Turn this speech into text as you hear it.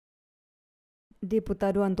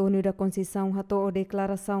Deputado António Da Conceição hatou a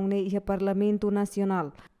declaração ne ia Parlamento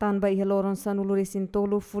Nacional. Tanba ia loron sanulu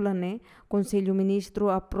recintolo fulane, Conselho Ministro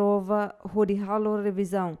aprova hodihalo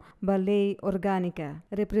revisão da Lei Orgánica.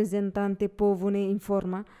 Representante povo ne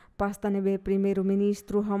informa, pasta nebe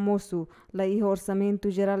Primeiro-Ministro Ramoso, la ia Orçamento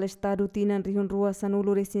Geral Estado tinan rihun rua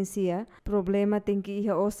sanulu recensia, problema tem que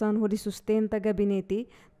ia osan hodi sustenta gabinete,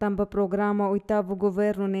 tamba programa oitavo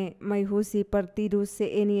governo ne mai husi partido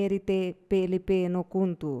CNRT PLP no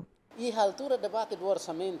conto. E a altura debate do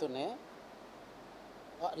orçamento, né?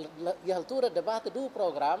 E a altura debate do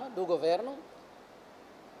programa do governo,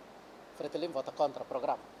 Fretilin vota contra o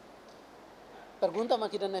programa. Pergunta-me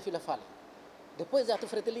aqui da minha filha fala. Depois já tu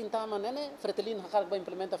Fretilin tama, né? Fretilin hakar vai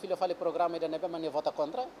implementar filha fala programa e da nebe mania vota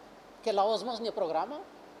contra. Que lá os mais programa.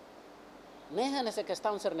 Nem nessa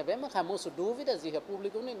questão ser nebe, mas há dúvidas e a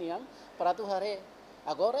público união para tu hare.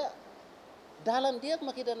 Agora dalam dia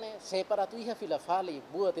makida ne separatu iha fila fali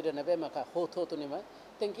buat tidak nebe maka hot ni mas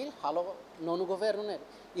tem que halo nono governo ne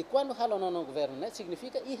e quando halo nono governo ne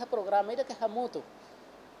significa iha programa ida que hamuto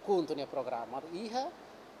kuntu ne programa iha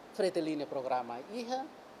freteline programa iha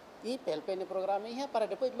e pelpene programa iha para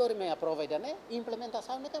depois lori me aprova ida ne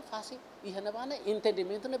implementação ne kan fácil iha ne bane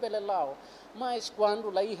entendimento ne belelao mas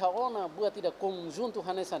quando la iha ona buat ida conjunto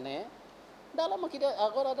hanesa ne dalam makida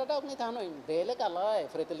agora ada dak ni tahno bele kala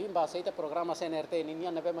fretelin ba aceita programa CNRT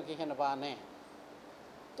ninya nebe makihen bane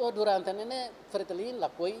to durante ne fretelin la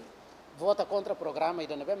koi vota contra programa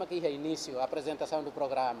ida nebe makiha início a apresentação do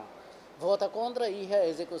programa vota contra iha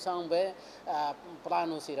execução be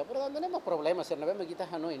plano sira portanto não é problema ser nebe makita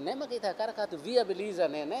hanoi ne makita cara ka viabiliza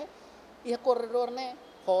ne iha corredor ne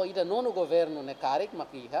ho ida nono governo ne karik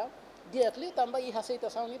makiha dia atli tambah iha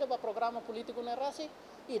aceitação ida ba programa político ne rasi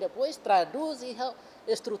e depois traduz a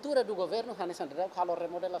estrutura do governo a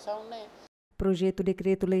remodelação. Projeto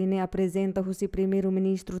decreto-lei ne apresenta o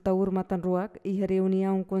primeiro-ministro Taur Matanruak e a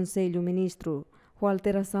reunião Conselho Ministro. A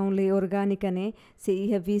alteração lei orgânica ne se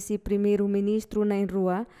ia vice-primeiro-ministro na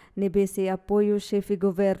rua ne bese apoio chefe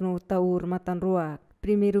governo Taur Matanruak.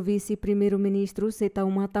 Primeiro vice-primeiro-ministro se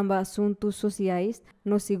tauma tamba assuntos sociais,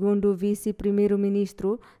 no segundo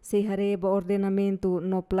vice-primeiro-ministro se hareba ordenamento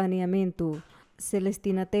no planeamento.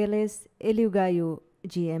 Celestina Teles, Eliu Gaio,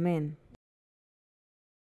 GMN.